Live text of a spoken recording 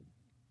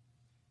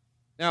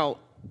Now,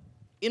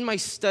 in my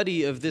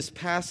study of this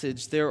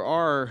passage, there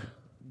are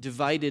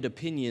divided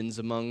opinions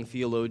among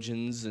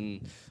theologians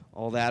and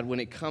all that when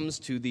it comes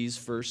to these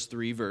first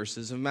 3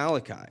 verses of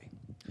Malachi.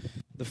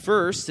 The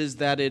first is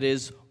that it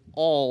is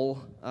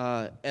all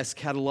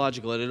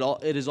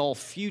eschatological. It is all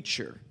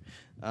future.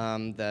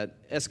 That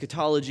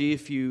eschatology,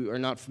 if you are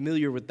not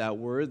familiar with that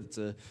word, it's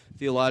a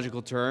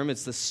theological term.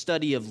 It's the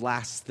study of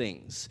last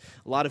things.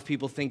 A lot of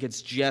people think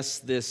it's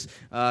just this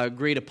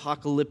great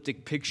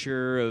apocalyptic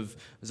picture of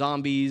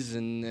zombies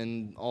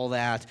and all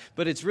that,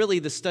 but it's really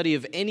the study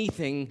of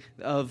anything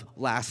of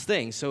last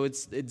things. So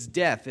it's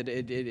death.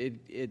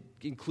 It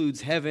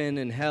includes heaven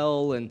and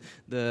hell and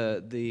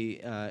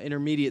the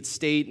intermediate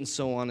state and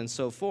so on and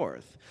so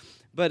forth.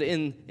 But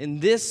in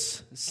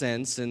this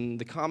sense, in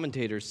the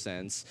commentator's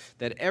sense,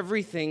 that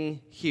everything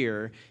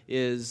here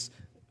is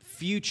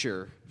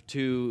future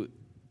to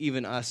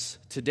even us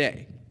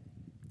today.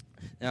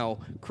 Now,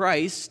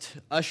 Christ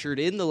ushered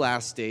in the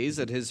last days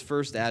at his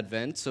first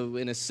advent, so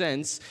in a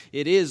sense,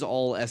 it is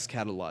all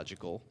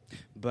eschatological.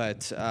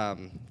 But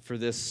for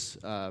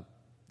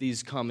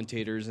these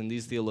commentators and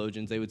these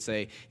theologians, they would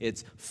say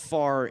it's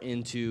far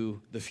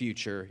into the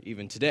future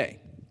even today.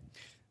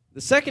 The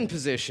second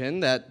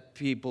position that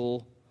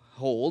people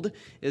hold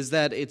is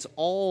that it's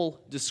all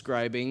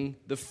describing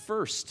the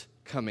first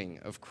coming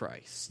of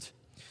Christ.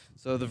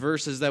 So the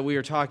verses that we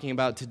are talking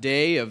about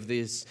today of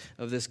this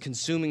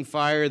consuming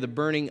fire, the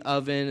burning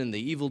oven, and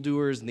the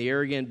evildoers and the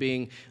arrogant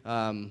being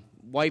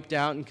wiped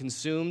out and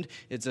consumed,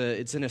 it's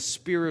in a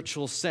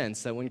spiritual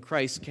sense that when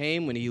Christ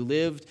came, when he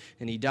lived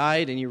and he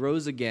died and he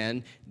rose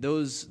again,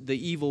 the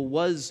evil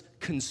was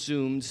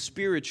consumed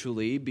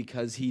spiritually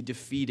because he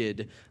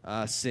defeated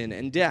sin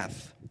and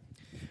death.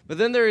 But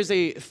then there is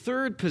a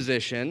third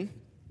position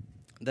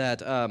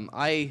that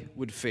I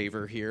would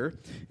favor here,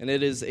 and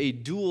it is a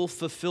dual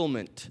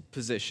fulfillment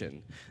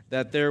position,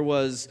 that there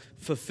was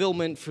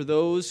fulfillment for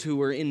those who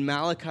were in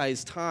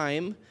Malachi's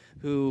time,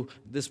 who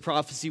this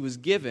prophecy was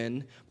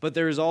given, but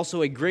there is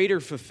also a greater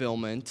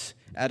fulfillment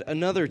at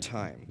another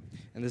time.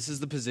 And this is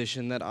the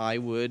position that I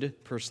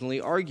would personally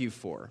argue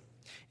for.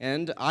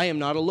 And I am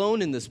not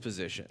alone in this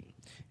position.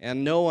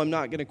 And no, I'm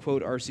not going to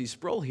quote R.C.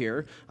 Sproul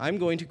here. I'm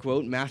going to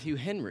quote Matthew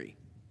Henry.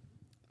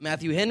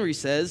 Matthew Henry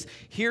says,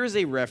 here is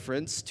a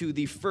reference to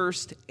the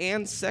first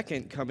and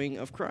second coming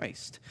of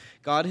Christ.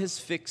 God has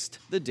fixed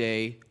the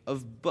day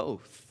of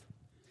both.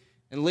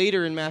 And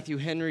later in Matthew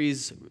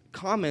Henry's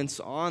comments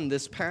on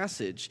this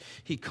passage,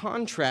 he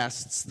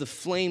contrasts the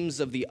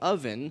flames of the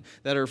oven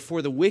that are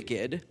for the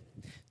wicked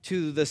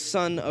to the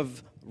sun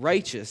of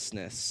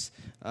righteousness,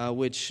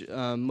 which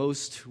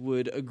most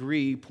would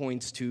agree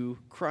points to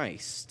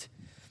Christ.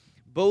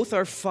 Both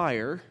are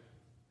fire,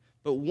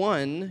 but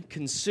one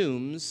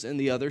consumes and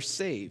the other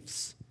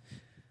saves.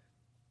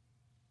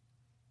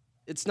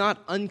 It's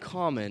not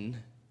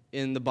uncommon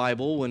in the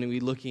Bible when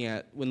looking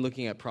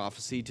at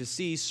prophecy to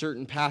see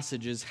certain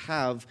passages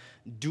have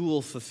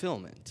dual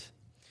fulfillment.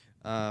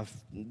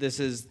 This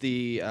is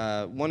the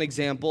one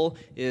example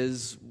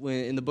is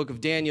when in the book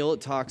of Daniel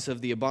it talks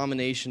of the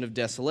abomination of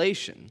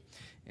desolation.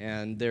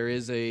 And there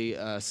is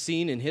a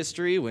scene in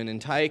history when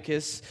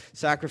Antiochus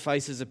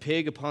sacrifices a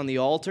pig upon the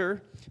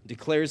altar,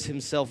 declares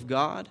himself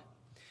God.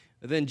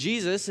 Then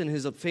Jesus, in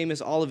his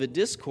famous Olivet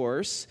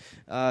Discourse,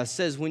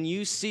 says, when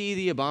you see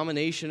the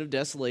abomination of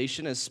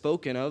desolation as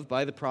spoken of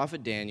by the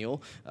prophet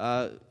Daniel,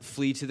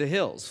 flee to the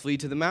hills, flee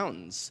to the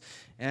mountains.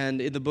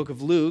 And in the book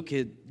of Luke,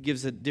 it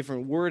gives a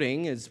different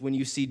wording. It's when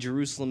you see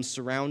Jerusalem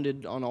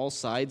surrounded on all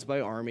sides by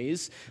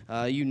armies,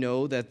 you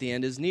know that the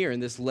end is near.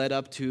 And this led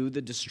up to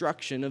the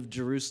destruction of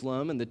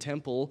Jerusalem and the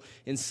temple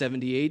in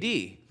 70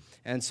 A.D.,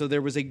 and so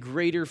there was a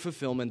greater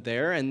fulfillment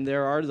there, and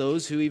there are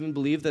those who even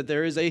believe that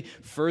there is a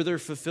further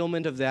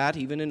fulfillment of that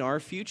even in our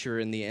future,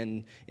 in the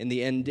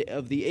end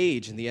of the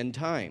age, in the end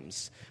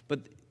times.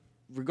 But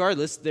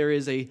regardless, there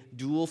is a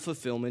dual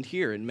fulfillment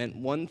here. It meant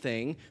one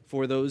thing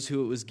for those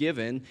who it was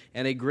given,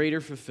 and a greater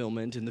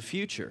fulfillment in the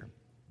future.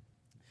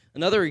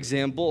 Another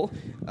example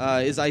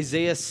is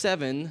Isaiah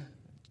 7,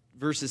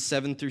 verses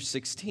 7 through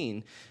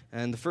 16.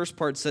 And the first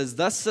part says,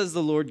 thus says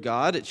the Lord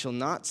God, it shall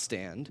not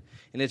stand,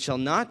 and it shall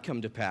not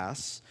come to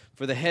pass,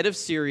 for the head of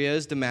Syria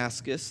is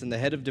Damascus, and the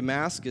head of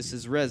Damascus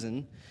is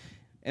Rezin,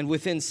 and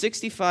within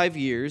 65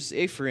 years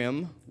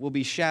Ephraim will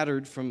be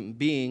shattered from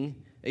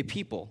being a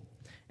people.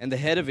 And the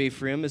head of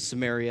Ephraim is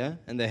Samaria,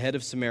 and the head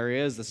of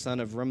Samaria is the son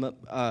of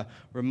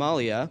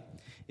Remaliah.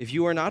 If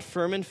you are not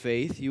firm in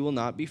faith, you will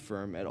not be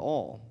firm at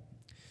all.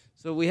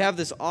 So we have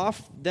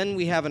then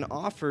we have an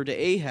offer to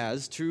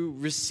Ahaz to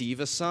receive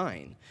a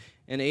sign.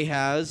 And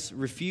Ahaz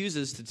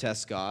refuses to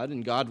test God,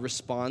 and God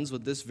responds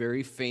with this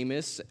very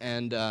famous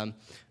and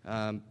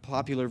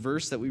popular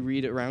verse that we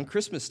read around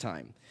Christmas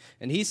time.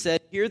 And he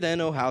said, hear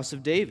then, O house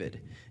of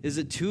David, is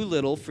it too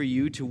little for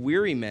you to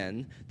weary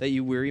men, that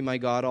you weary my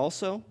God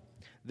also?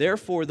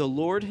 Therefore the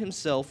Lord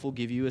himself will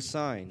give you a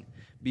sign.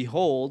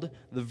 Behold,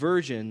 the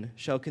virgin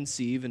shall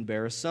conceive and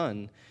bear a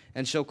son,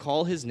 and shall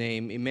call his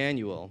name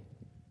Emmanuel.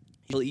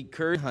 He will eat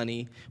curd and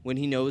honey when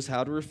he knows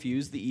how to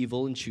refuse the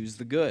evil and choose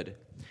the good.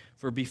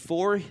 For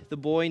before the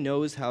boy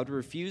knows how to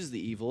refuse the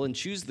evil and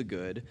choose the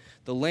good,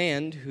 the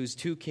land whose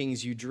two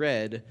kings you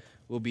dread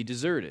will be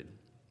deserted.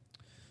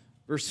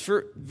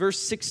 Verse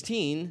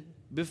 16,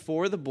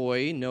 before the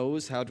boy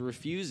knows how to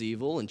refuse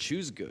evil and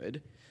choose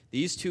good,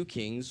 these two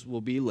kings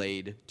will be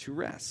laid to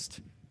rest.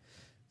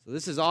 So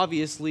this is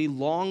obviously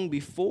long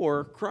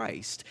before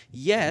Christ.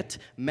 Yet,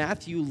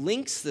 Matthew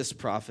links this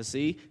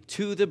prophecy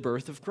to the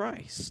birth of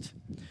Christ.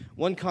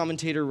 One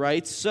commentator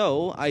writes,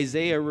 so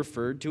Isaiah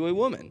referred to a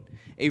woman,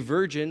 a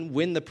virgin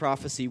when the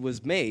prophecy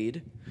was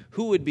made,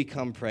 who would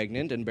become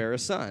pregnant and bear a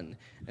son.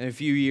 And a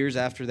few years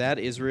after that,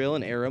 Israel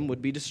and Aram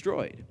would be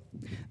destroyed.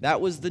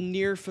 That was the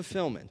near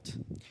fulfillment.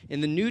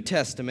 In the New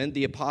Testament,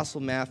 the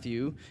Apostle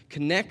Matthew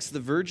connects the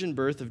virgin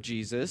birth of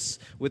Jesus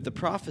with the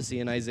prophecy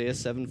in Isaiah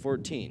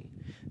 7:14.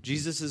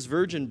 Jesus'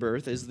 virgin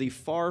birth is the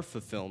far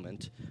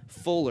fulfillment,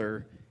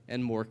 fuller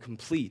and more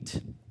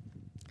complete.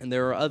 And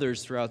there are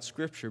others throughout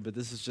Scripture, but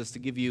this is just to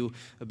give you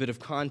a bit of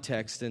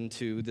context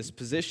into this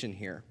position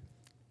here.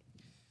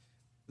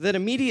 Then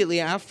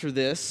immediately after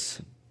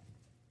this,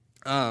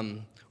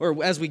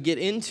 or as we get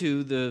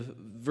into the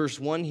verse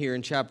 1 here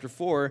in chapter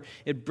 4,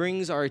 it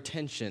brings our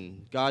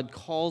attention. God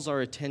calls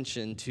our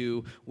attention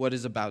to what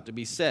is about to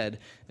be said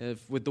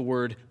with the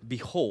word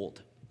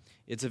behold.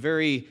 It's a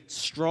very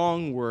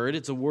strong word.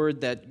 It's a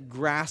word that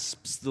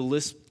grasps the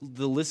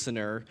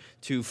listener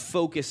to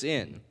focus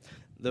in.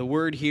 The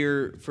word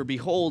here for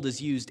behold is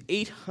used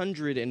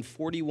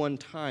 841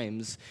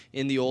 times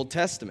in the Old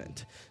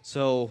Testament.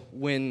 So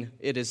when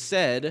it is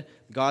said,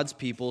 God's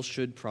people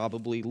should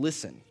probably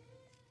listen.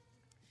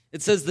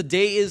 It says the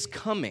day is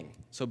coming.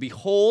 So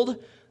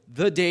behold,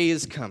 the day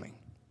is coming.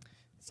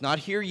 It's not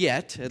here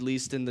yet, at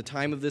least in the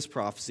time of this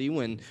prophecy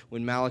when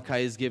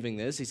Malachi is giving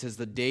this. He says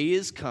the day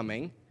is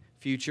coming,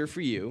 future for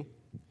you.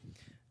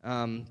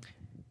 And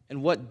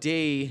what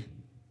day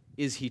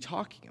is he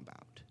talking about?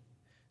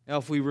 Now,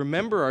 if we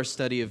remember our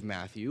study of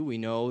Matthew, we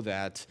know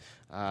that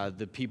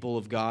the people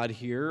of God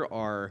here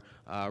are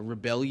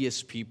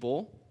rebellious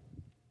people.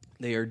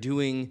 They are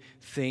doing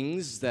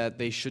things that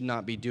they should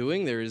not be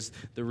doing. There is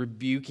the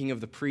rebuking of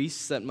the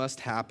priests that must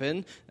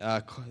happen.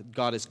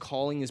 God is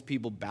calling his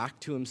people back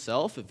to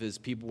himself. If his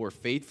people were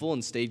faithful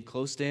and stayed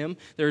close to him,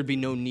 there would be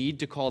no need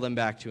to call them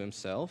back to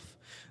himself.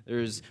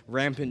 There's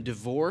rampant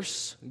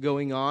divorce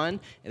going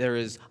on. There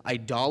is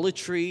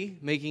idolatry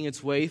making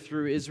its way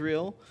through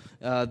Israel.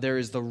 There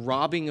is the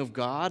robbing of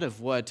God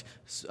of what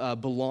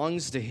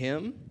belongs to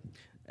him.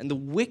 And the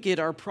wicked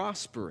are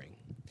prospering.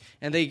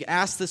 And they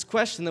ask this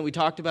question that we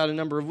talked about a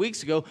number of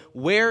weeks ago,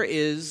 where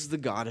is the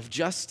God of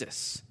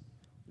justice?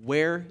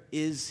 Where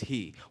is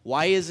he?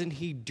 Why isn't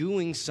he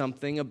doing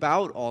something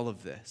about all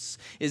of this?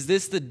 Is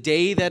this the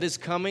day that is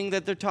coming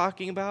that they're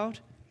talking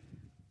about?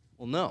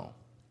 Well, no.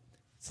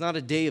 It's not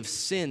a day of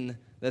sin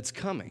that's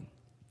coming.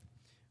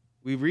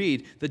 We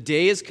read, the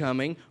day is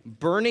coming,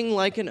 burning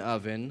like an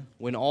oven,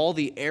 when all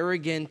the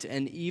arrogant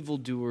and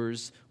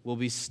evildoers will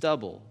be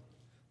stubble.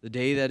 The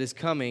day that is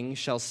coming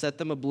shall set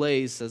them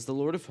ablaze, says the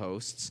Lord of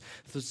hosts,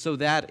 so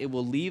that it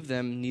will leave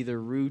them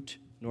neither root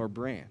nor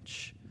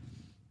branch.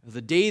 The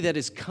day that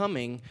is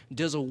coming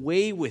does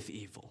away with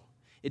evil.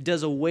 It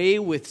does away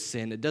with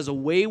sin. It does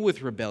away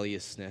with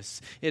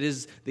rebelliousness. It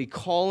is the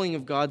calling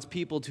of God's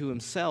people to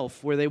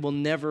himself, where they will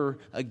never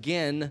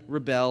again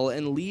rebel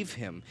and leave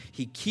him.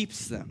 He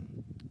keeps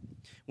them.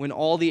 When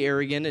all the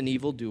arrogant and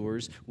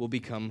evildoers will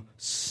become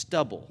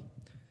stubble.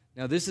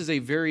 Now, this is a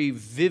very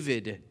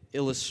vivid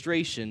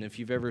illustration if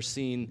you've ever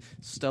seen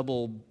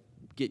stubble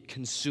get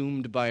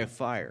consumed by a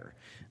fire.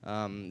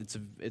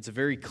 It's a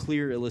very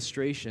clear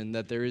illustration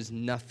that there is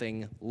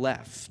nothing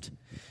left.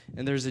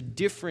 And there's a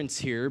difference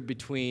here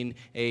between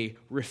a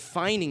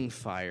refining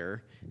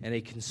fire and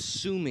a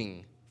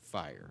consuming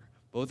fire.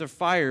 Both are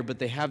fire, but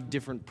they have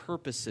different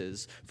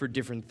purposes for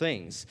different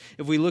things.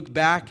 If we look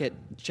back at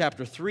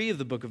chapter 3 of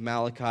the book of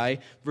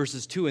Malachi,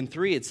 verses 2 and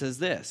 3, it says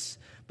this,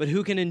 "But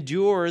who can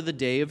endure the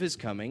day of his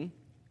coming?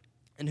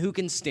 And who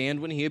can stand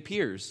when he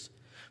appears?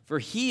 For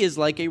he is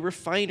like a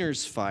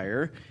refiner's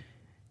fire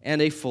and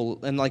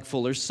like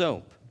fuller's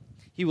soap.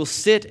 He will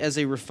sit as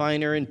a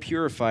refiner and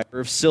purifier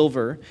of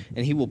silver,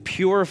 and he will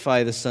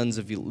purify the sons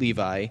of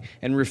Levi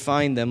and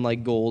refine them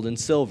like gold and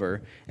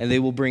silver, and they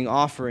will bring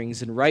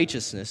offerings in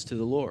righteousness to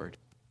the Lord."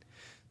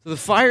 So the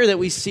fire that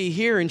we see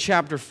here in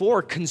chapter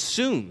 4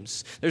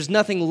 consumes. There's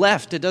nothing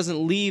left. It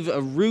doesn't leave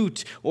a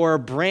root or a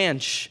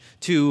branch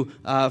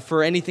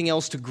for anything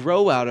else to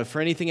grow out of, for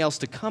anything else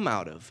to come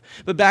out of.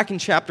 But back in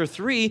chapter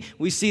 3,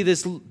 we see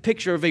this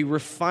picture of a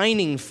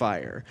refining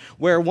fire,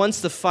 where once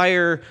the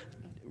fire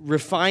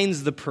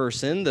refines the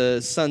person,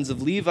 the sons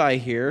of Levi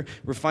here,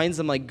 refines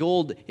them like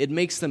gold, it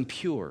makes them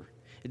pure.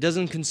 It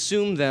doesn't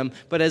consume them,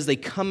 but as they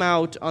come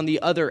out on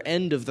the other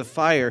end of the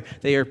fire,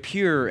 they are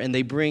pure and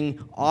they bring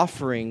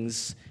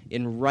offerings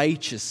in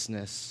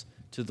righteousness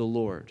to the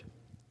Lord.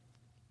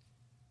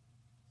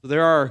 So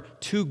there are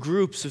two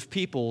groups of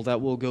people that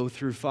will go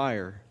through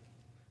fire.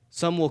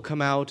 Some will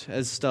come out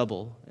as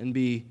stubble and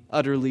be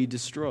utterly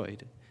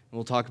destroyed. And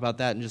we'll talk about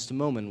that in just a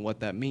moment, what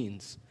that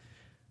means.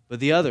 But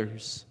the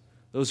others,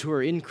 those who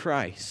are in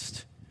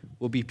Christ,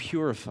 will be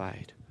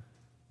purified,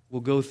 will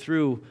go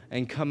through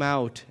and come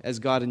out as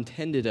God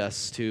intended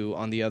us to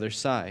on the other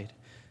side,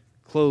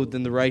 clothed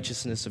in the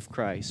righteousness of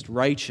Christ,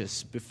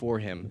 righteous before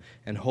Him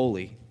and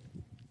holy.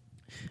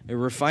 A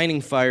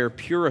refining fire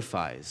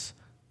purifies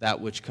that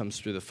which comes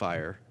through the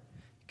fire.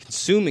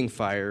 Consuming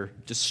fire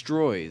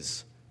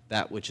destroys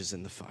that which is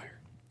in the fire.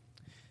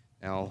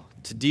 Now,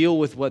 to deal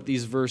with what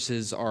these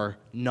verses are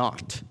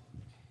not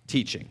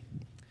teaching,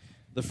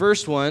 the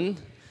first one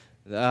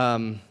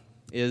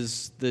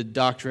is the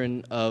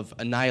doctrine of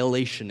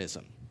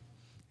annihilationism.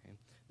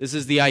 This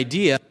is the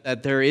idea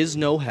that there is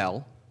no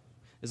hell.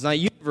 It's not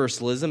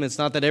universalism. It's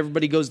not that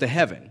everybody goes to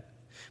heaven.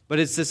 But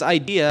it's this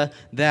idea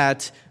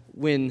that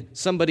when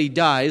somebody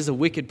dies, a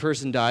wicked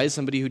person dies,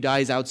 somebody who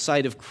dies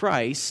outside of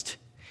Christ,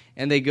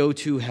 and they go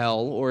to hell,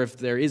 or if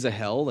there is a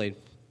hell,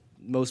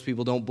 most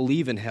people don't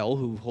believe in hell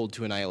who hold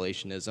to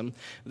annihilationism,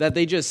 that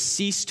they just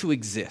cease to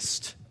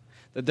exist.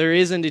 That there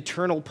is an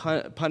eternal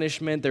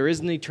punishment, there is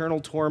an eternal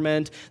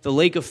torment. The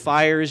lake of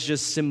fire is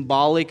just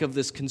symbolic of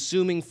this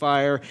consuming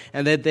fire,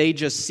 and that they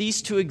just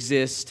cease to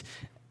exist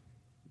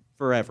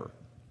forever.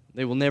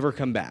 They will never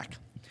come back.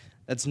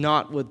 That's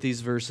not what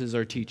these verses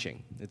are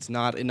teaching. It's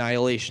not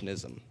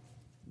annihilationism.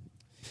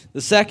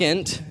 The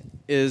second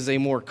is a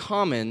more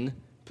common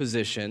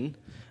position,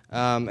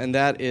 and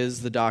that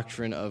is the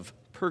doctrine of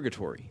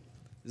purgatory.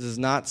 This is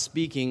not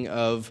speaking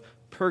of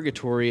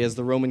purgatory as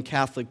the Roman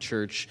Catholic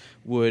Church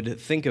would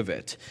think of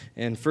it.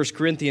 In 1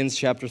 Corinthians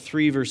chapter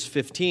 3, verse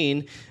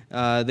 15,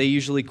 they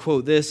usually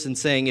quote this in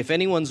saying, "If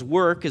anyone's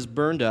work is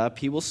burned up,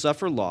 he will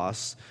suffer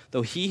loss,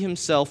 though he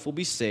himself will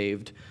be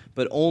saved,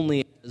 but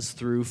only as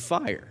through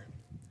fire."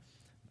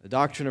 The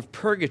doctrine of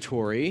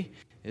purgatory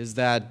is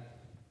that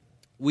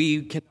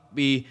we can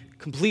be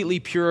completely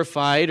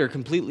purified or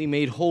completely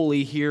made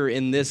holy here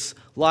in this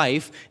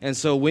life, and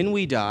so when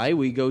we die,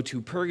 we go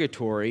to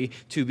purgatory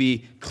to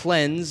be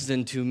cleansed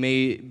and to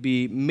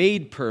be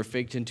made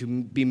perfect and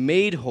to be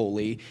made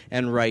holy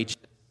and righteous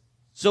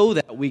so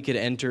that we could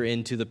enter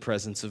into the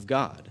presence of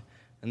God.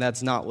 And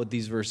that's not what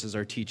these verses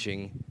are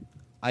teaching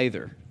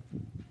either.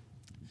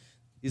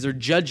 These are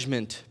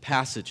judgment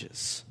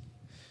passages.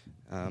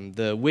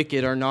 The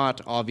wicked are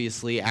not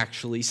obviously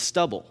actually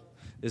stubble.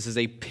 This is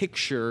a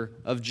picture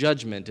of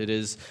judgment. It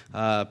is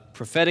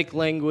prophetic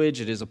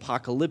language. It is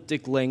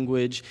apocalyptic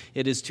language.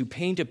 It is to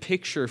paint a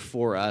picture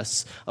for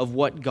us of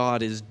what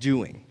God is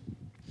doing.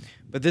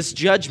 But this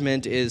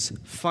judgment is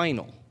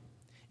final.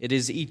 It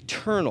is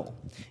eternal.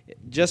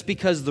 Just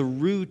because the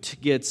root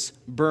gets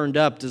burned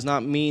up does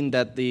not mean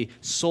that the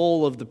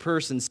soul of the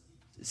person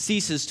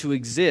ceases to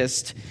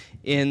exist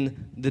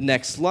in the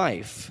next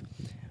life.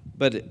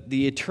 But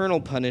the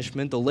eternal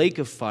punishment, the lake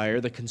of fire,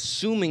 the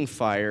consuming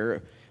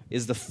fire,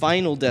 is the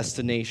final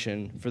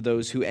destination for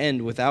those who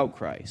end without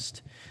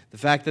Christ. The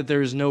fact that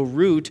there is no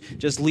root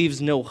just leaves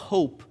no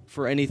hope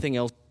for anything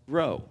else to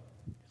grow.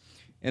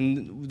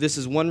 And this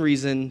is one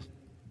reason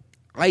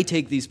I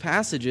take these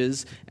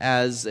passages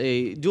as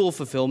a dual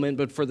fulfillment,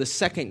 but for the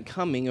second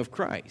coming of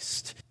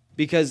Christ.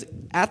 Because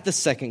at the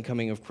second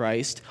coming of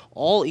Christ,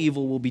 all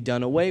evil will be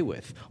done away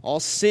with. All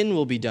sin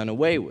will be done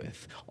away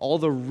with. All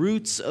the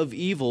roots of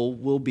evil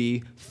will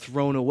be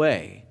thrown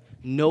away.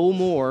 No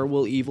more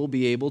will evil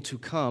be able to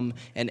come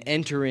and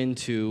enter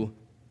into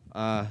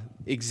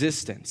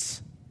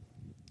existence.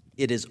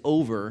 It is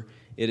over.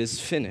 It is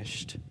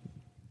finished.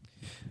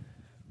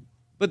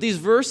 But these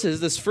verses,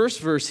 this first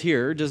verse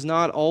here, does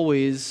not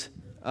always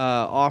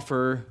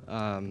offer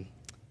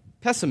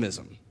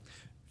pessimism.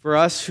 For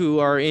us who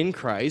are in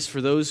Christ, for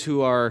those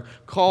who are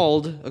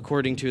called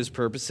according to His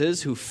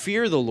purposes, who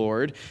fear the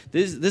Lord,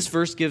 this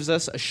verse gives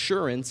us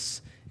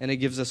assurance and it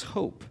gives us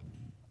hope.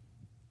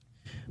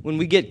 When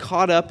we get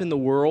caught up in the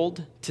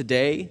world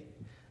today,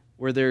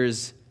 where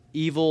there's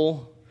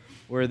evil,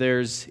 where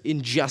there's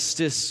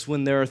injustice,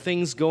 when there are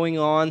things going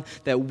on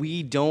that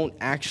we don't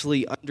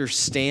actually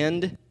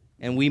understand,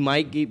 and we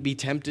might be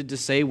tempted to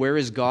say, where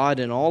is God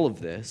in all of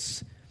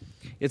this?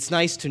 It's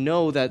nice to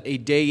know that a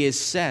day is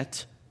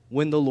set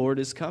when the Lord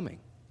is coming.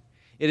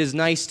 It is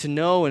nice to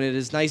know, and it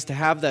is nice to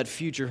have that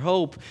future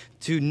hope,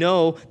 to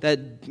know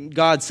that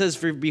God says,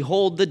 "For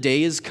behold, the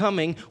day is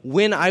coming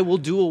when I will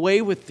do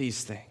away with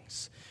these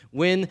things."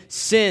 When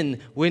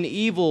sin, when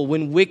evil,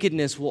 when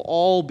wickedness will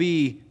all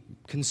be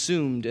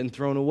consumed and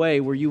thrown away,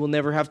 where you will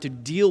never have to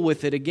deal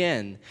with it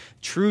again.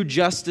 True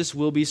justice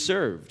will be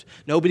served.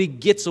 Nobody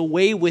gets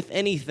away with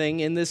anything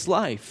in this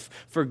life,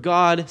 for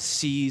God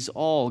sees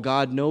all,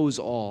 God knows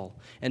all,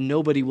 and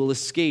nobody will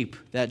escape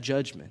that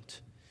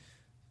judgment.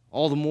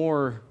 All the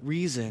more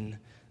reason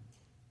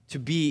to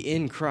be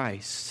in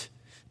Christ,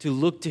 to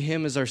look to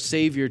Him as our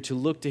Savior, to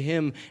look to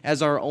Him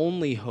as our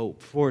only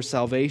hope for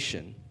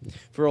salvation.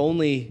 For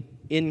only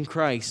in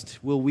Christ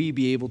will we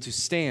be able to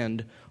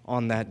stand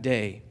on that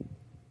day.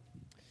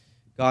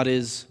 God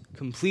is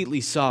completely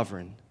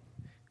sovereign,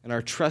 and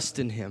our trust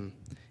in Him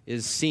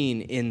is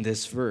seen in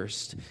this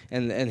verse,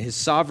 and His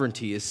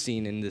sovereignty is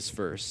seen in this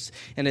verse.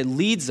 And it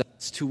leads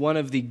us to one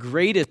of the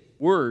greatest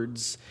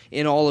words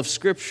in all of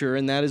Scripture,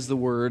 and that is the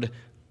word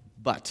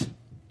but.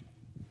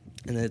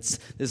 And it's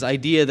this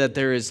idea that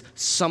there is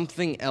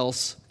something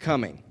else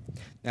coming.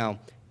 Now,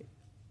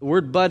 the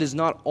word but is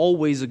not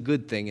always a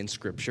good thing in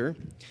Scripture.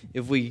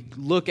 If we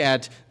look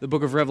at the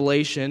book of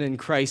Revelation and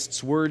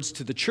Christ's words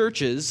to the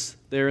churches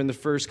there in the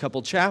first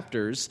couple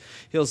chapters,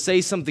 he'll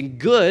say something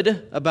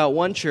good about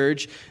one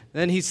church,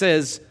 then he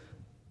says,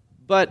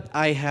 but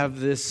I have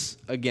this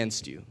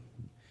against you.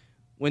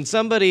 When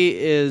somebody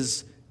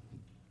is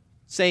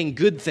saying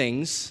good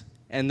things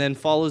and then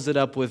follows it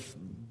up with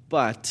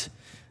but,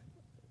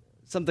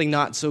 something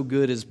not so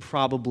good is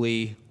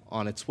probably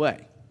on its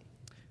way.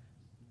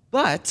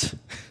 But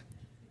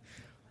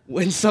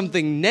when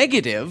something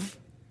negative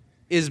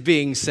is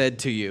being said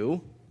to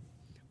you,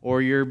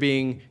 or you're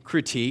being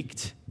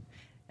critiqued,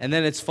 and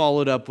then it's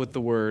followed up with the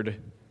word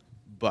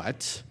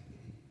but,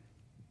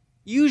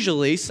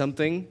 usually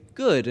something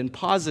good and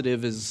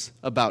positive is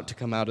about to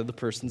come out of the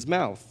person's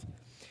mouth.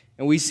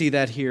 And we see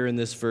that here in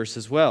this verse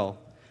as well.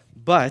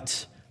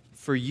 But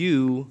for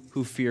you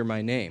who fear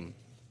my name.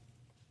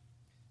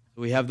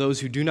 We have those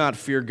who do not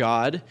fear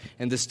God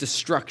and this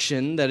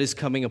destruction that is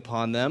coming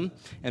upon them,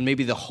 and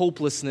maybe the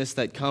hopelessness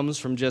that comes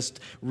from just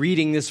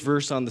reading this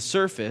verse on the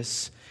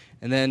surface.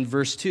 And then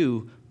verse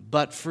 2,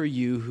 but for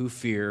you who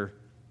fear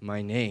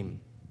my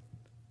name.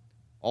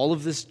 All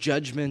of this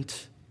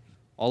judgment,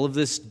 all of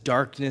this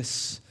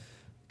darkness,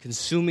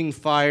 consuming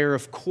fire,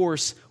 of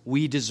course,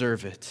 we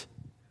deserve it.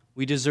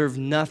 We deserve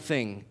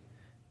nothing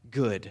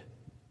good,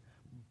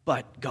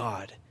 but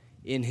God,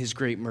 in His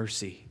great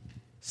mercy,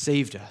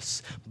 saved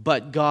us.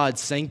 But God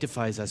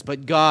sanctifies us.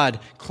 But God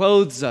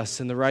clothes us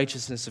in the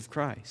righteousness of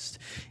Christ.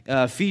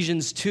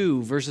 Ephesians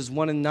 2, verses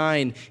 1 and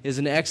 9 is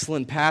an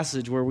excellent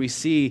passage where we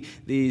see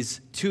these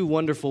two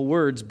wonderful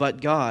words,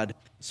 but God.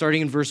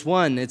 Starting in verse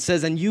 1, it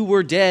says, and you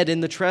were dead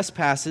in the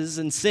trespasses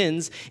and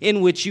sins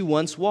in which you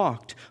once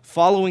walked,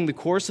 following the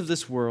course of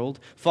this world,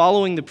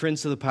 following the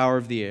prince of the power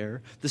of the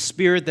air, the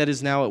spirit that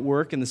is now at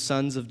work in the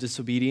sons of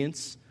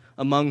disobedience,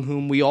 among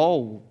whom we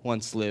all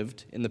once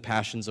lived in the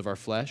passions of our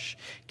flesh,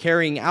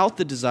 carrying out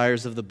the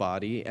desires of the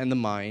body and the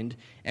mind,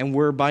 and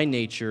were by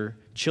nature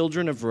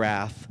children of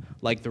wrath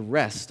like the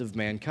rest of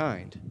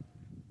mankind.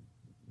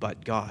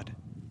 But God,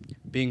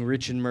 being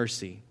rich in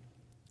mercy,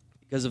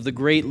 because of the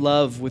great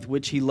love with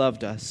which He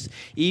loved us,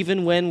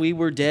 even when we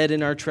were dead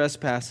in our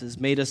trespasses,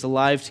 made us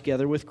alive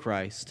together with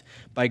Christ.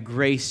 By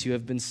grace you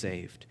have been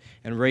saved,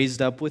 and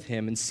raised up with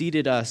Him, and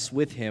seated us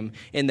with Him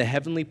in the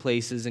heavenly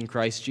places in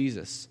Christ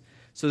Jesus,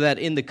 so that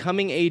in the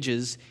coming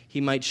ages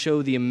He might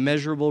show the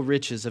immeasurable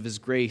riches of His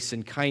grace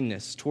and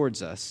kindness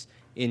towards us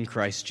in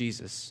Christ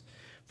Jesus.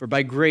 For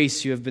by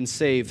grace you have been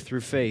saved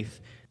through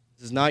faith.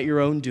 This is not your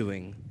own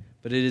doing,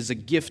 but it is a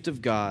gift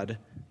of God,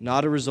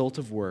 not a result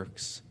of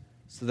works,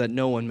 so that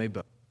no one may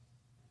boast.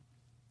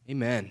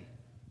 Amen.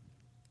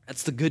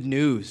 That's the good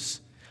news.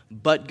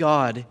 But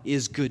God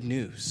is good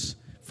news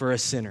for a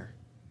sinner.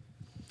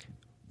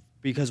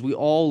 Because we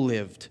all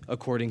lived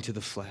according to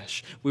the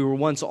flesh. We were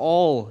once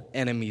all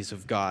enemies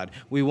of God.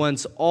 We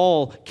once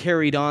all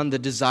carried on the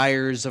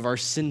desires of our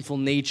sinful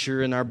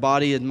nature in our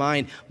body and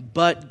mind.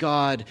 But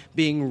God,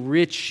 being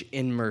rich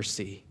in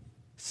mercy,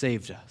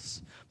 saved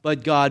us.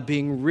 But God,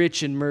 being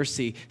rich in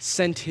mercy,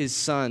 sent His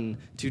Son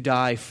to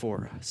die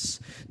for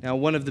us. Now,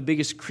 one of the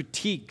biggest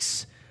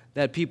critiques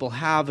that people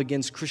have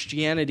against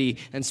Christianity,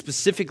 and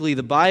specifically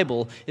the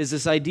Bible, is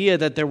this idea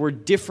that there were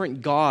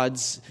different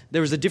gods.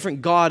 There was a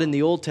different God in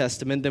the Old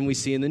Testament than we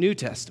see in the New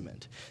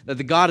Testament. That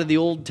the God of the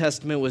Old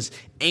Testament was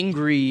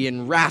angry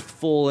and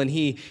wrathful, and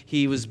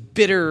he was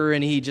bitter,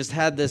 and he just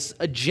had this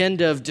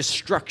agenda of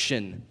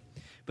destruction.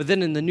 But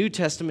then in the New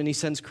Testament, He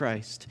sends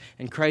Christ,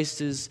 and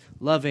Christ is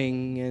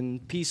loving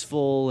and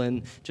peaceful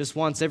and just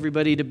wants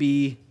everybody to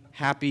be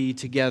happy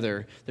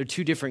together. They're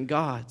two different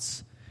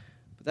gods.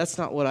 But that's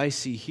not what I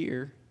see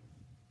here.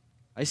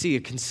 I see a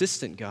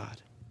consistent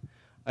God.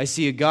 I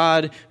see a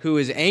God who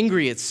is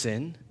angry at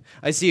sin.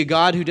 I see a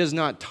God who does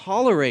not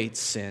tolerate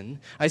sin.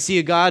 I see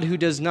a God who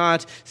does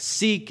not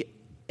seek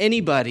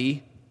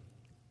anybody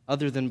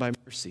other than by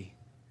mercy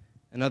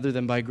and other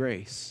than by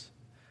grace.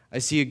 I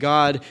see a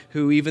God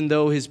who, even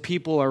though His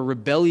people are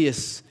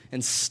rebellious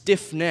and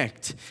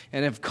stiff-necked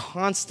and have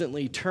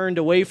constantly turned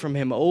away from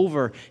Him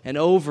over and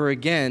over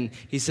again,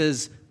 He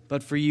says,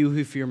 but for you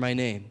who fear my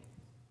name,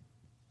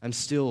 I'm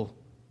still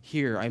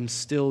here. I'm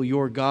still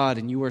your God,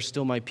 and you are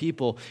still my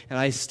people, and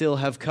I still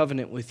have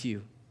covenant with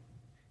you,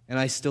 and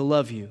I still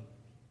love you.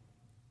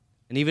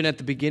 And even at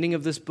the beginning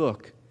of this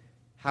book,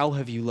 how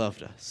have you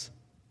loved us?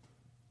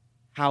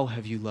 How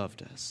have you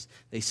loved us?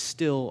 They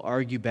still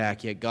argue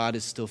back, yet God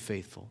is still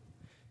faithful.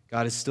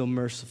 God is still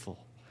merciful.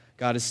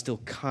 God is still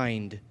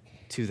kind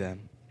to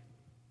them.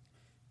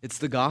 It's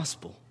the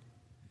gospel.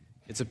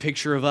 It's a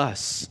picture of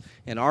us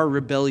and our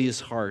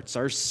rebellious hearts,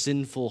 our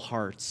sinful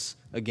hearts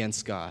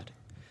against God.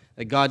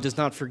 That God does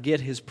not forget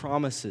His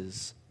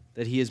promises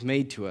that He has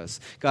made to us.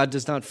 God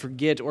does not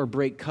forget or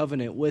break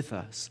covenant with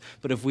us.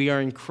 But if we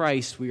are in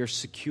Christ, we are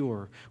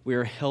secure. We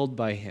are held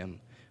by Him.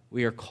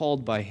 We are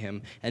called by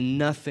Him, and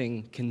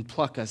nothing can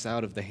pluck us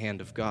out of the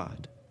hand of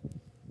God.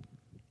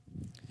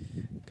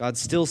 God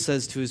still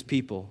says to his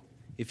people,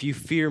 if you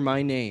fear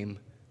my name,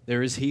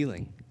 there is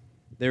healing,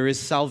 there is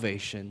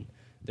salvation,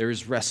 there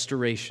is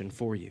restoration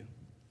for you.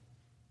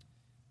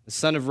 The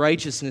Son of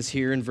Righteousness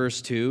here in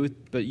verse 2,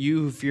 but you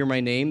who fear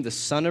my name, the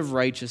Son of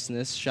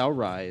Righteousness shall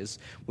rise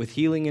with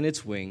healing in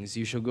its wings.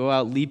 You shall go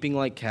out leaping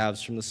like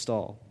calves from the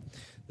stall.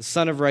 The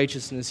Son of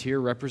Righteousness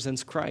here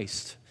represents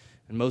Christ,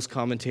 and most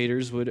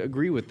commentators would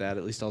agree with that,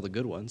 at least all the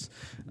good ones.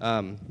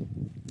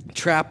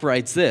 Trapp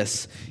writes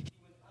this, he was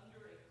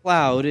under a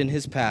cloud in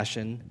his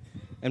passion,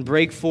 and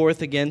break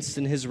forth against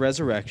in his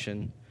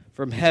resurrection.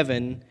 From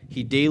heaven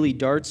he daily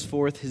darts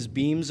forth his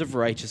beams of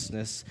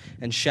righteousness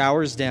and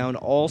showers down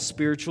all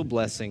spiritual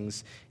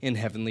blessings in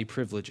heavenly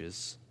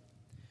privileges.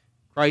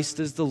 Christ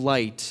is the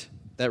light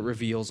that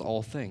reveals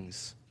all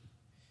things.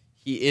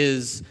 He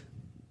is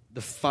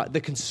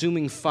the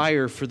consuming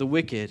fire for the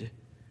wicked,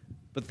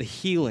 but the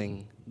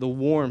healing, the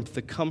warmth,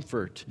 the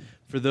comfort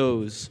for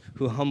those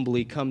who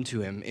humbly come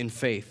to him in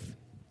faith.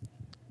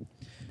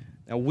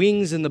 Now,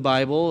 wings in the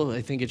Bible,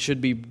 I think it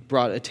should be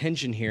brought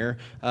attention here,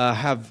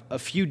 have a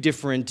few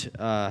different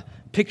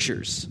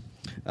pictures.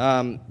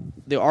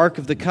 The Ark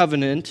of the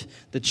Covenant,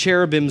 the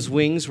cherubim's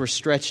wings were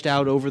stretched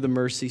out over the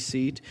mercy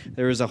seat.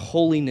 There is a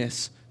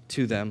holiness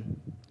to them.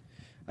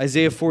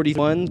 Isaiah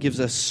 41 gives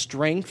us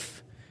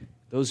strength.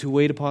 Those who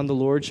wait upon the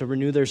Lord shall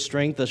renew their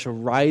strength. They shall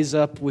rise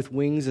up with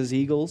wings as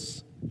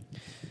eagles.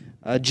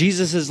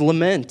 Jesus'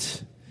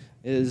 lament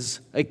is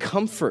a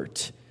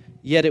comfort,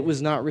 yet it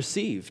was not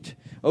received.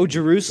 O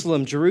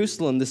Jerusalem,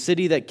 Jerusalem, the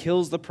city that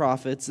kills the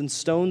prophets and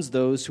stones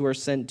those who are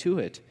sent to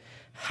it.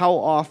 How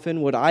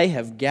often would I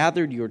have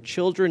gathered your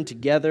children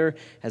together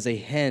as a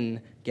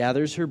hen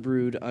gathers her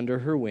brood under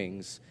her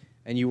wings,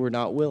 and you were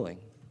not willing.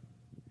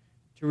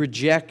 To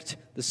reject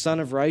the Son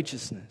of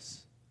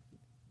Righteousness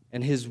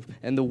and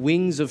the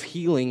wings of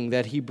healing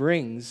that he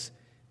brings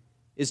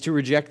is to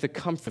reject the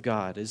comfort of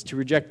God, is to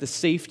reject the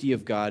safety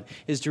of God,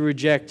 is to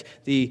reject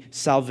the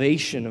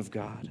salvation of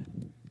God.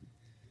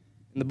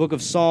 In the book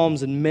of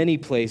Psalms, in many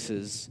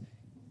places,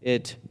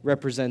 it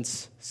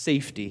represents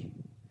safety.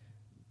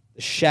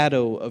 The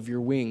shadow of your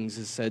wings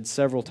is said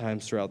several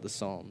times throughout the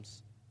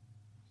Psalms.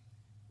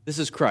 This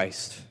is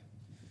Christ.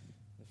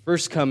 The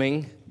first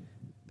coming,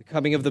 the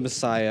coming of the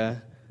Messiah,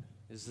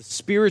 is the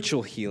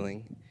spiritual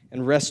healing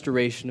and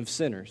restoration of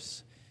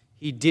sinners.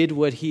 He did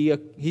what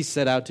he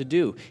set out to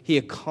do. He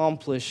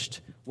accomplished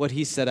what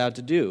he set out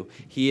to do.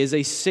 He is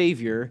a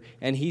Savior,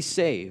 and he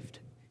saved.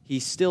 He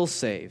still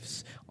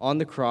saves. On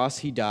the cross,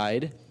 he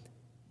died,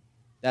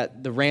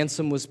 that the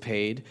ransom was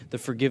paid, the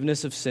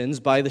forgiveness of sins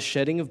by the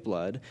shedding of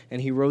blood,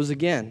 and he rose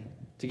again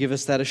to give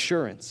us that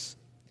assurance.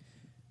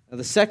 Now,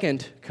 the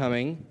second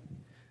coming,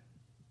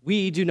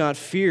 we do not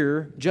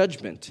fear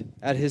judgment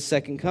at his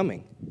second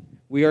coming.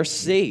 We are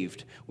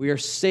saved. We are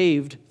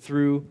saved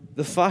through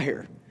the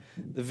fire.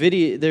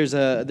 There's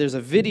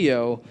a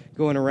video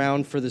going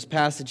around for this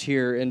passage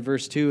here in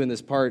verse 2 in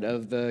this part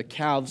of the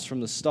calves from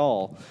the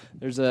stall.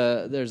 There's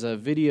a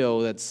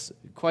video that's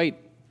quite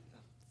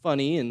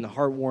funny and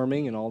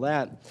heartwarming and all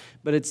that,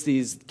 but it's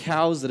these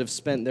cows that have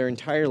spent their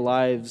entire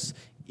lives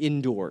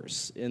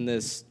indoors in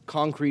this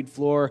concrete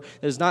floor.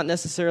 There's not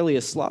necessarily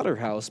a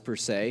slaughterhouse per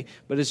se,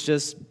 but it's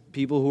just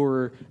people who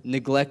are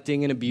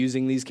neglecting and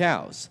abusing these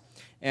cows.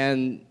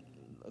 And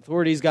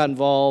authorities got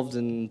involved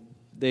and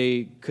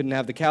they couldn't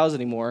have the cows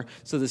anymore.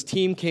 So this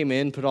team came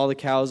in, put all the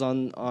cows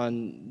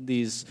on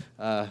these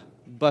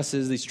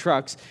buses, these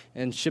trucks,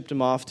 and shipped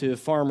them off to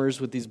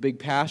farmers with these big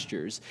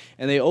pastures.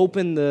 And they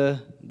open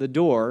the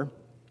door,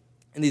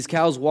 and these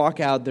cows walk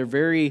out. They're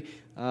very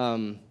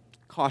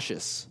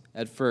cautious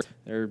at first.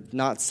 They're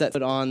not set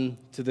foot on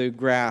to the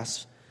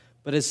grass.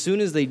 But as soon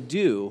as they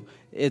do,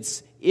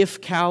 it's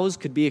if cows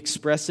could be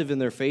expressive in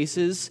their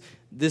faces,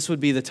 this would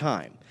be the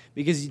time.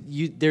 Because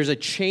there's a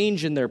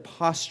change in their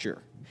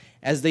posture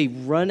as they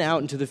run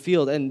out into the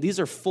field, and these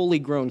are fully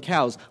grown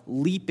cows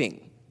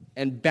leaping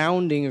and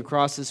bounding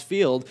across this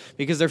field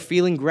because they're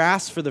feeling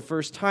grass for the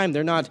first time.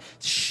 They're not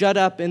shut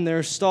up in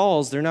their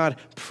stalls. They're not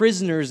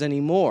prisoners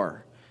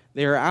anymore.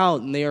 They are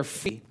out and they are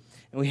free.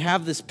 And we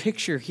have this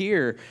picture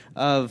here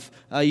of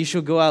you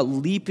shall go out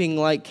leaping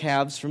like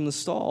calves from the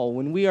stall.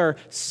 When we are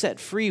set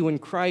free, when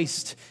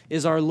Christ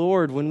is our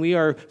Lord, when we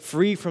are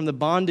free from the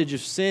bondage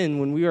of sin,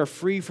 when we are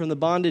free from the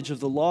bondage of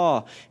the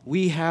law,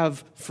 we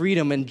have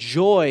freedom and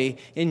joy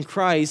in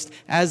Christ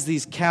as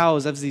these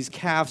cows, as these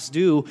calves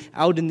do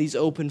out in these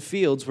open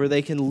fields where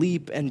they can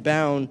leap and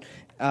bound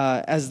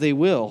as they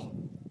will.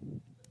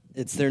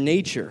 It's their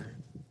nature.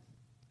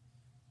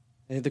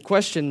 And the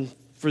question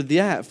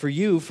for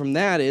you from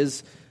that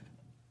is,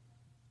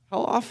 how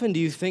often do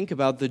you think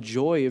about the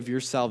joy of your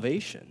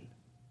salvation?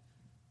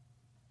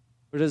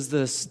 Or does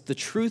the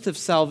truth of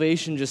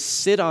salvation just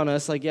sit on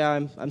us like, yeah,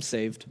 I'm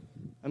saved.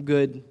 I'm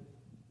good.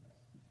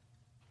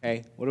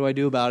 Okay, what do I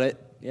do about it?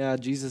 Yeah,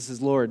 Jesus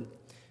is Lord.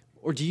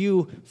 Or do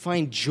you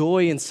find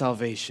joy in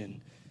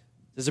salvation?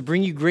 Does it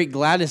bring you great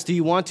gladness? Do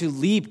you want to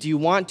leap? Do you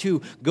want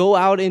to go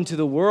out into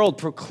the world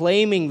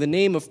proclaiming the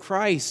name of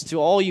Christ to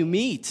all you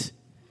meet?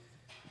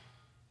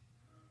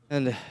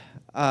 And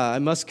I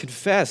must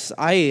confess,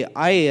 I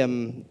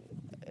am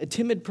a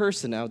timid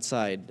person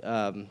outside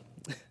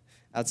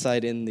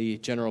in the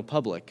general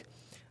public.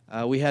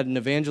 We had an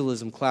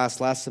evangelism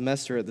class last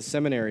semester at the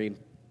seminary, and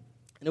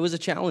it was a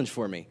challenge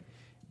for me.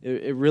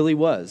 It really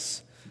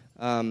was.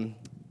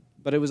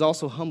 But it was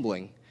also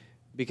humbling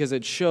because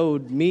it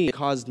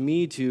caused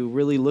me to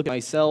really look at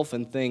myself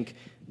and think,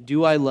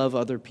 do I love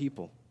other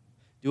people?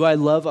 Do I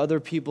love other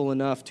people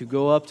enough to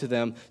go up to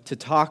them, to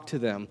talk to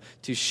them,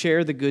 to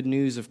share the good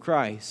news of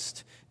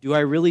Christ? Do I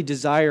really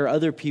desire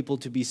other people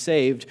to be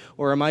saved,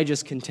 or am I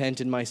just content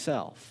in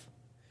myself?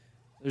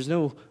 There's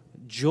no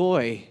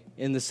joy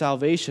in the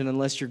salvation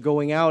unless you're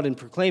going out and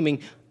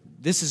proclaiming,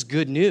 this is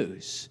good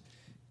news.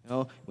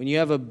 When you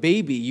have a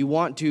baby, you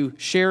want to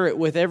share it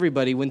with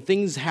everybody. When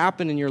things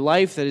happen in your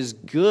life that is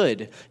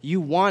good, you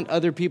want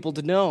other people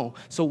to know.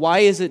 So why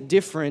is it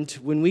different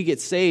when we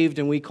get saved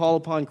and we call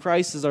upon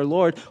Christ as our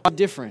Lord? Why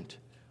different?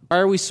 Why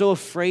are we so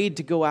afraid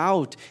to go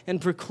out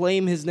and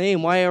proclaim His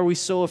name? Why are we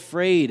so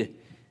afraid?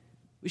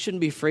 We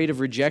shouldn't be afraid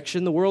of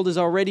rejection. The world has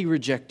already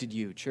rejected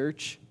you,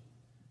 church.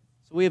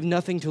 So we have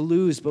nothing to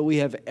lose, but we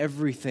have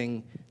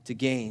everything to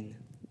gain.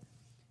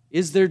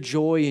 Is there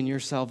joy in your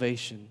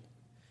salvation?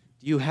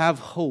 Do you have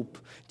hope?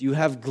 Do you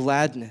have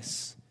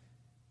gladness?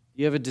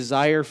 Do you have a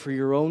desire for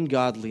your own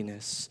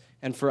godliness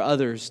and for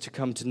others to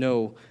come to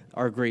know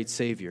our great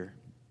Savior?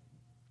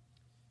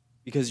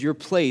 Because your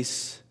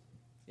place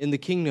in the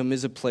kingdom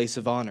is a place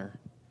of honor.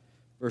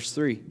 Verse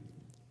 3,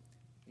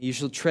 you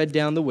shall tread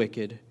down the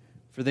wicked,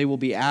 for they will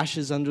be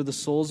ashes under the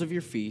soles of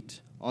your feet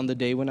on the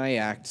day when I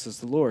act, says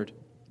the Lord.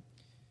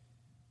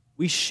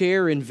 We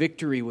share in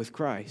victory with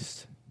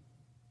Christ,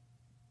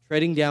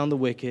 treading down the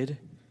wicked,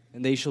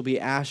 and they shall be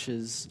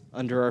ashes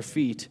under our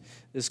feet.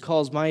 This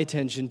calls my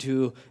attention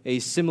to a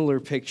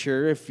similar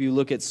picture. If you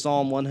look at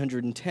Psalm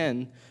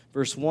 110,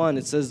 verse 1,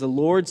 it says, the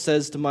Lord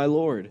says to my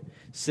Lord,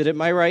 sit at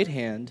my right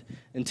hand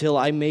until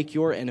I make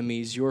your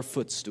enemies your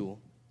footstool.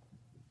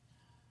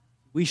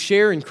 We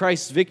share in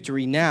Christ's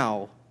victory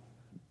now,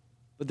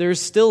 but there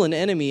is still an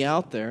enemy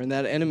out there, and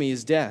that enemy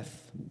is death.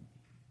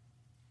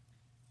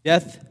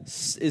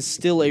 Death is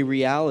still a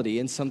reality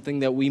and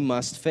something that we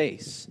must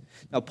face.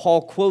 Now,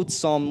 Paul quotes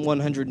Psalm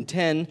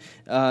 110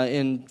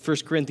 in 1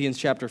 Corinthians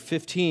chapter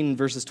 15,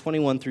 verses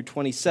 21 through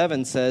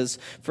 27, says,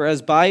 for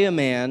as by a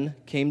man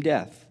came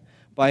death,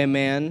 by a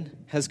man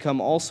has come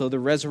also the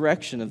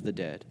resurrection of the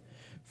dead.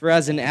 For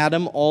as in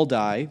Adam all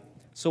die,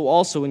 so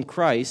also in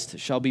Christ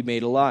shall be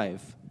made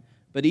alive.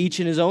 But each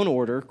in his own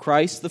order,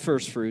 Christ the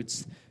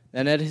firstfruits,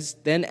 then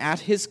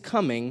at his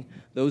coming,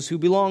 those who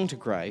belong to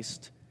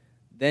Christ.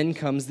 Then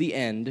comes the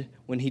end,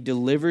 when He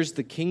delivers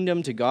the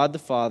kingdom to God the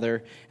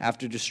Father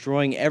after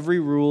destroying every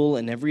rule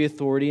and every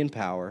authority and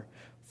power.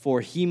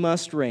 For He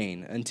must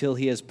reign until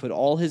He has put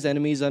all His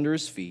enemies under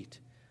His feet.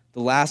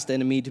 The last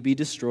enemy to be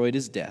destroyed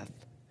is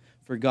death.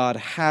 For God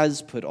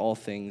has put all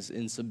things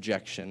in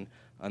subjection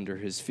under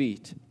His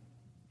feet.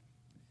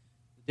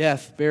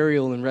 Death,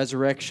 burial, and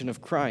resurrection of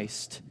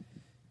Christ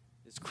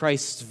is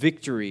Christ's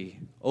victory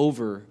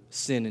over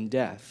sin and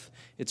death.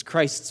 It's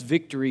Christ's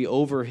victory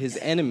over His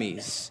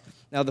enemies.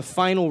 Now, the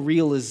final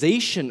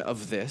realization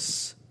of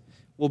this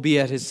will be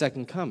at His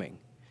second coming.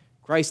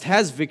 Christ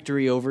has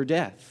victory over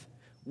death.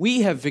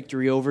 We have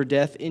victory over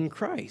death in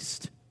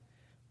Christ.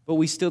 But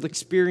we still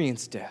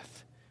experience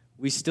death.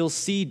 We still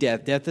see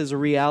death. Death is a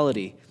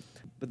reality.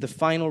 But the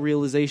final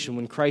realization,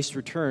 when Christ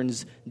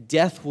returns,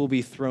 death will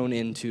be thrown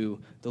into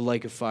the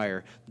lake of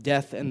fire.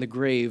 Death and the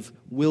grave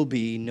will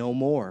be no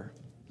more.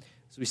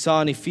 As we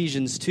saw in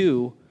Ephesians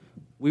 2,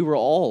 we were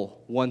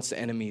all once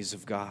enemies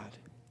of God.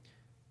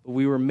 But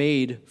we were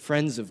made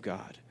friends of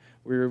God.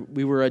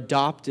 We were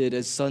adopted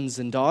as sons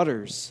and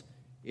daughters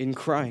in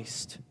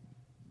Christ.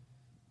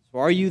 So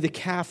are you the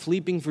calf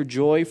leaping for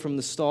joy from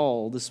the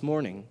stall this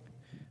morning?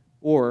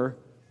 Or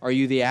are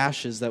you the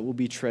ashes that will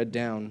be tread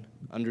down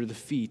under the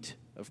feet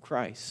of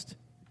Christ?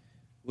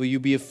 Will you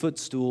be a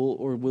footstool,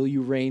 or will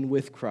you reign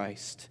with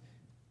Christ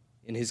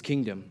in His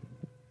kingdom?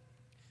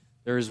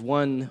 There is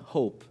one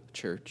hope,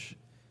 church.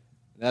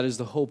 That is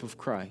the hope of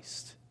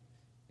Christ.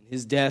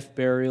 His death,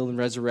 burial, and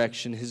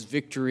resurrection, His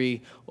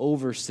victory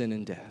over sin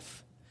and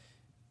death.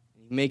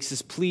 He makes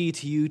this plea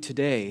to you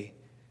today.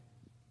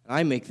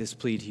 I make this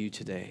plea to you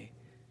today.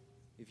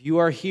 If you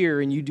are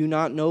here and you do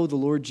not know the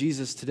Lord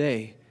Jesus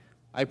today,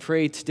 I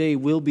pray today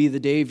will be the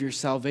day of your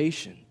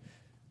salvation.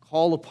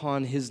 Call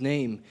upon His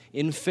name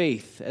in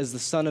faith as the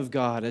Son of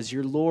God, as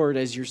your Lord,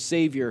 as your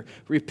Savior.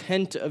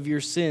 Repent of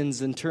your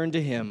sins and turn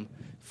to Him.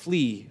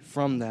 Flee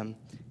from them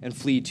and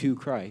flee to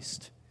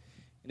Christ.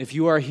 And if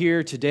you are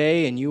here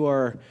today and you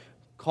are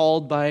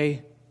called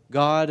by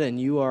God and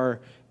you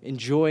are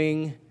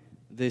enjoying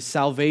the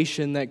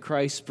salvation that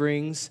Christ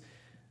brings,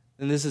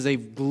 then this is a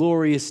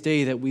glorious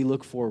day that we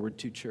look forward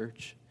to,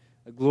 church.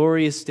 A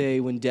glorious day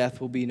when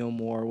death will be no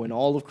more, when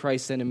all of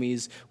Christ's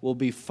enemies will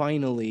be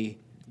finally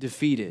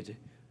defeated,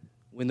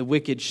 when the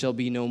wicked shall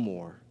be no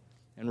more,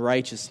 and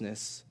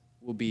righteousness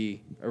will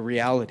be a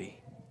reality.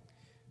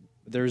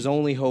 But there is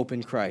only hope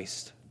in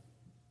Christ.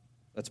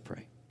 Let's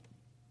pray.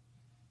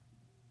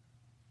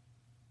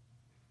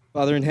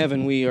 Father in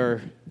heaven, we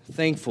are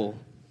thankful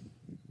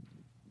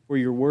for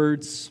your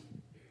words.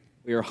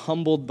 We are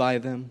humbled by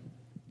them.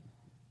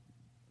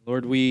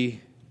 Lord,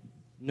 we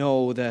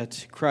know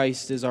that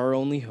Christ is our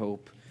only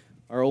hope,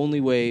 our only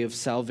way of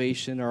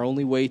salvation, our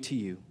only way to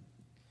you.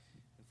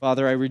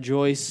 Father, I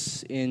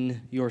rejoice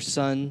in your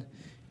Son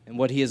and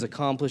what he has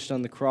accomplished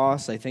on the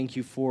cross. I thank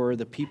you for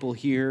the people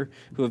here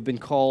who have been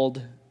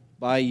called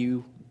by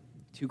you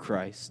to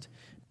Christ.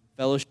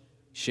 Fellowship,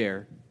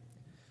 share.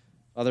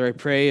 Father, I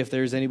pray if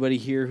there's anybody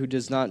here who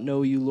does not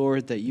know you,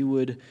 Lord, that you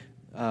would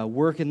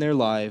work in their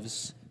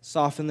lives,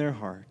 soften their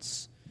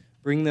hearts,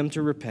 bring them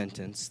to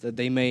repentance, that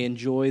they may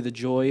enjoy the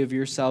joy of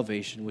your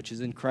salvation, which is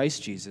in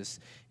Christ Jesus,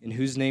 in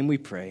whose name we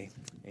pray.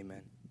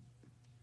 Amen.